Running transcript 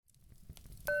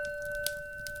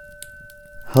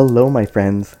Hello, my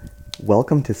friends.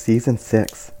 Welcome to Season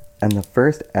 6 and the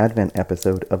first Advent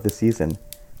episode of the season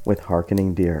with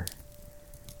Hearkening Deer,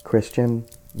 Christian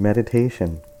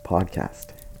Meditation Podcast.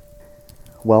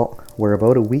 Well, we're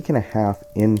about a week and a half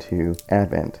into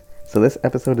Advent, so this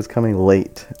episode is coming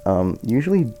late.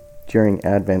 Usually during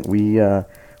Advent, we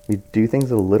do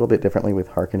things a little bit differently with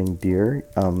Hearkening Deer.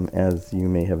 As you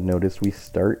may have noticed, we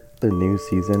start the new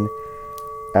season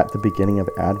at the beginning of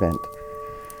Advent.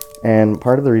 And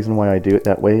part of the reason why I do it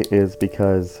that way is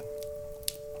because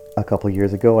a couple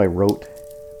years ago I wrote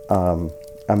an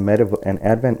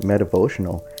Advent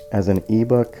Medivotional as an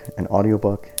ebook, an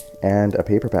audiobook, and a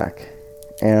paperback.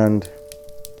 And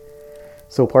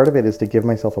so part of it is to give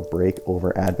myself a break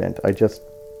over Advent. I just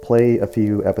play a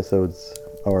few episodes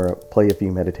or play a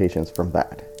few meditations from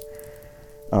that.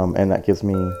 And that gives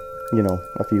me,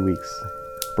 a few weeks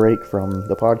break from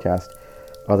the podcast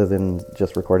other than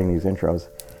just recording these intros.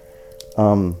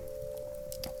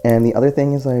 And the other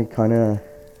thing is a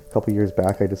couple years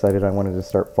back, I decided I wanted to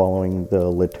start following the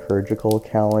liturgical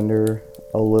calendar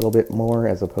a little bit more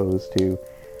as opposed to,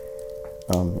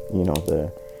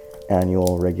 the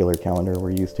annual regular calendar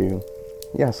we're used to.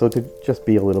 Yeah, so to just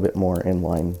be a little bit more in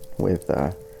line with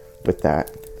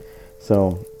that.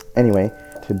 So anyway,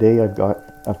 today I've got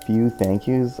a few thank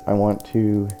yous I want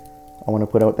to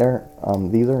put out there.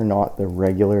 These are not the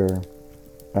regular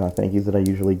thank yous that I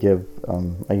usually give.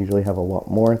 I usually have a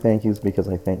lot more thank yous because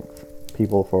I thank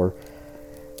people for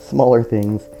smaller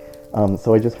things.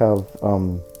 So I just have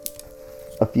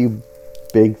a few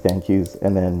big thank yous,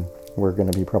 and then we're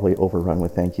going to be probably overrun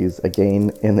with thank yous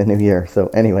again in the new year. So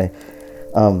anyway,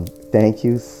 thank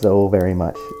you so very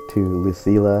much to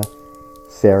Lucilla,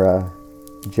 Sarah,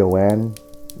 Joanne,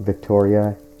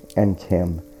 Victoria, and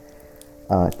Kim.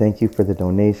 Thank you for the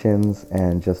donations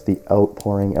and just the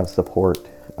outpouring of support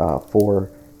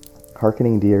for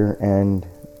Hearkening Deer and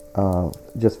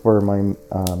just for my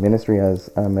ministry as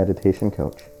a meditation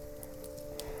coach.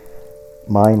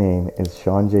 My name is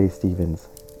Sean J. Stevens,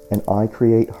 and I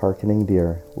create Hearkening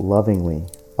Deer lovingly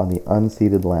on the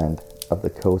unceded land of the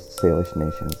Coast Salish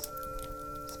nations,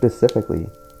 specifically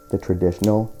the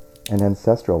traditional and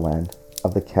ancestral land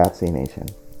of the Katzie Nation.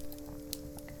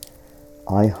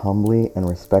 I humbly and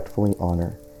respectfully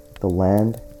honor the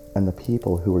land and the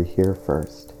people who were here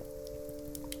first.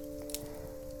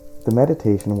 The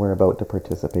meditation we're about to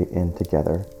participate in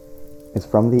together is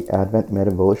from the Advent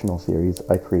Medivotional series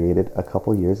I created a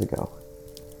couple years ago.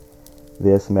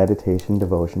 This meditation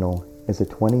devotional is a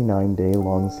 29-day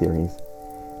long series,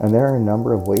 and there are a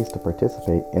number of ways to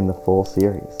participate in the full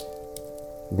series.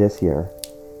 This year,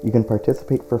 you can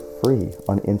participate for free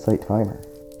on Insight Timer.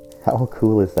 How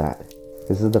cool is that?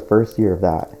 This is the first year of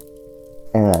that.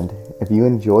 And if you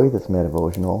enjoy this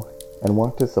medivotional and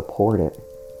want to support it,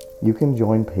 you can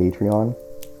join Patreon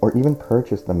or even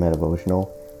purchase the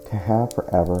medivotional to have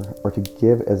forever or to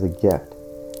give as a gift.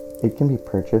 It can be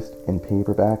purchased in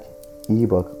paperback,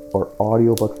 ebook, or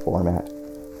audiobook format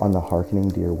on the Hearkening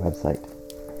Deer website.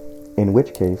 In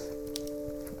which case,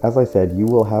 as I said, you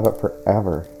will have it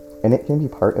forever, and it can be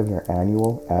part of your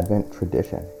annual Advent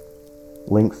tradition.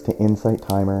 Links to Insight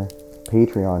Timer,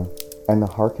 Patreon, and the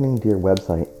Hearkening Deer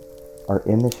website are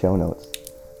in the show notes,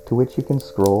 to which you can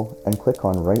scroll and click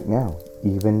on right now,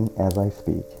 even as I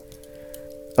speak.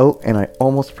 Oh, and I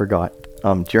almost forgot.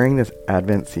 During this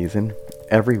Advent season,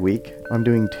 every week, I'm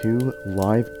doing 2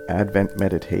 live Advent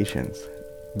meditations.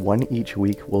 One each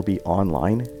week will be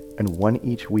online, and one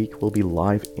each week will be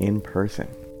live in person.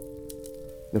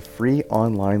 The free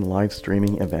online live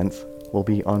streaming events will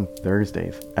be on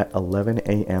Thursdays at 11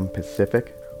 a.m.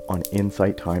 Pacific on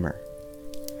Insight Timer.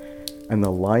 And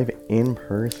the live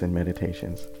in-person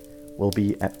meditations will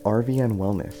be at RVN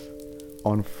Wellness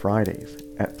on Fridays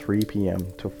at 3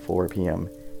 p.m. to 4 p.m.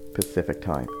 Pacific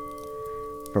Time.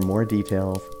 For more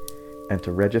details and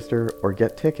to register or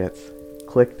get tickets,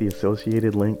 click the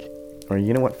associated link,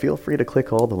 or feel free to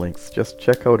click all the links. Just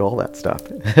check out all that stuff.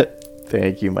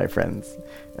 Thank you, my friends.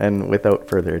 And without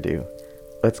further ado,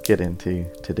 let's get into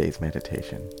today's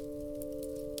meditation.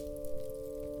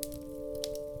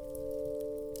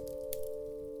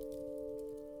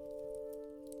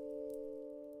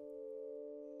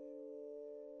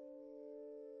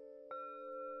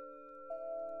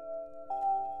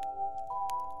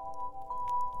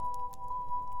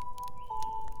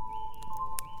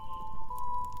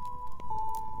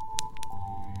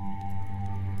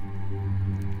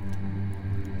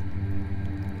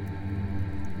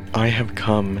 I have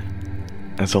come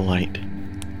as a light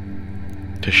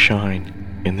to shine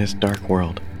in this dark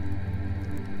world,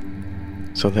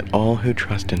 so that all who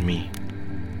trust in me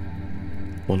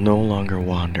will no longer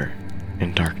wander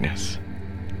in darkness.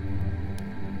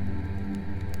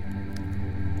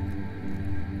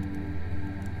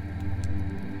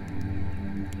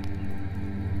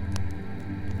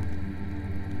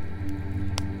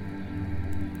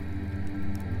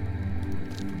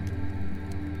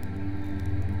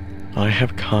 I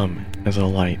have come as a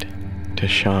light to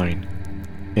shine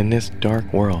in this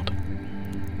dark world,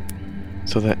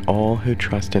 so that all who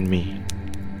trust in me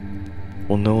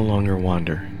will no longer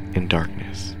wander in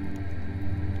darkness.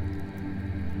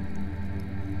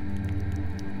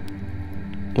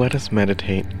 Let us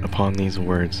meditate upon these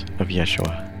words of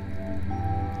Yeshua.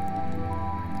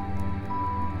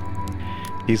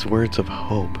 These words of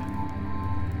hope.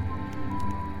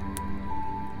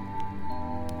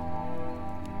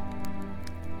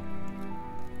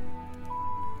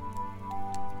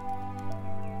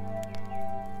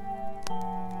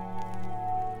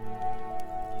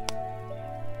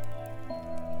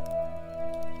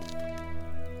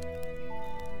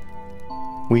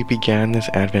 We began this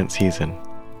Advent season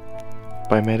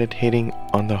by meditating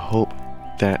on the hope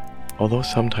that, although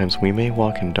sometimes we may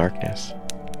walk in darkness,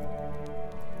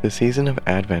 the season of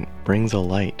Advent brings a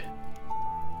light.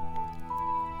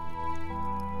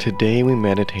 Today we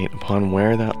meditate upon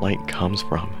where that light comes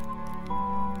from.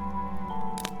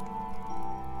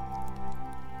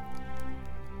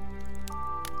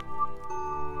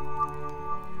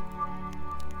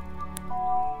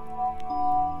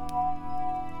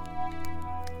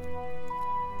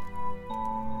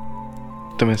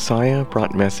 The Messiah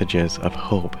brought messages of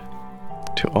hope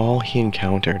to all he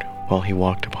encountered while he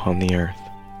walked upon the earth.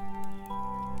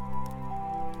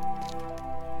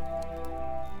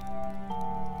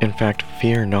 In fact,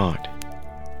 fear not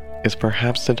is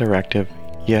perhaps the directive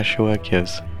Yeshua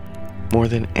gives more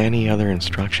than any other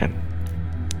instruction.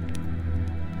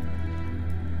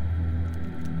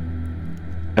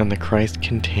 And the Christ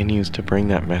continues to bring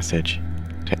that message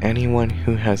to anyone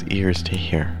who has ears to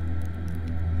hear.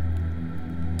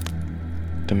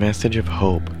 The message of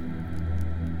hope.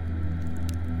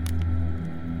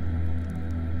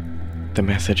 The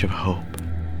message of hope.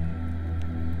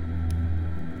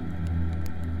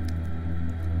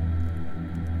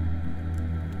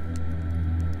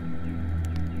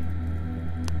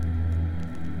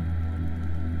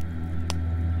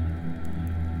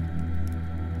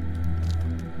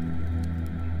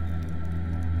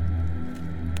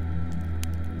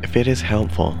 If it is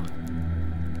helpful,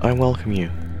 I welcome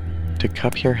you to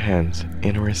cup your hands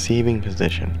in a receiving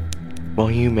position while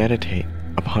you meditate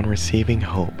upon receiving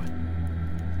hope.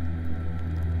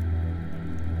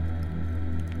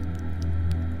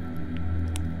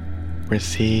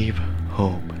 Receive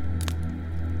hope.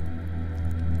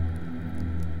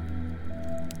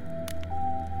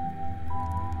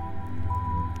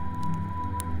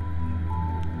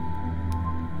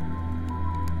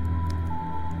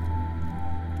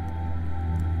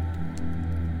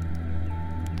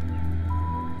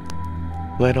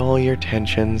 Let all your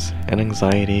tensions and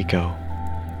anxiety go.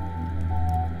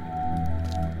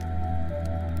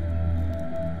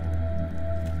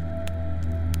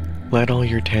 Let all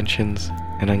your tensions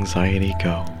and anxiety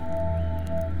go.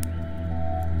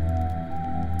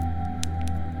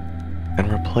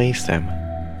 And replace them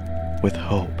with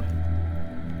hope.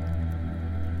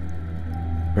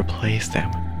 Replace them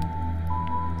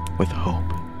with hope.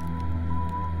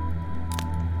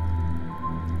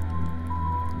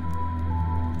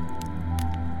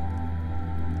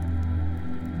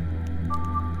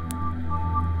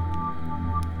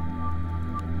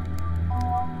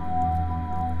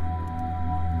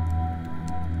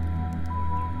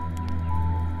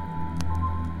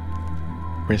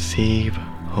 Receive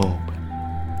hope.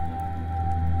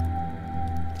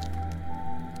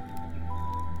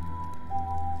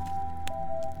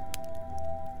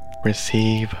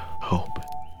 Receive hope.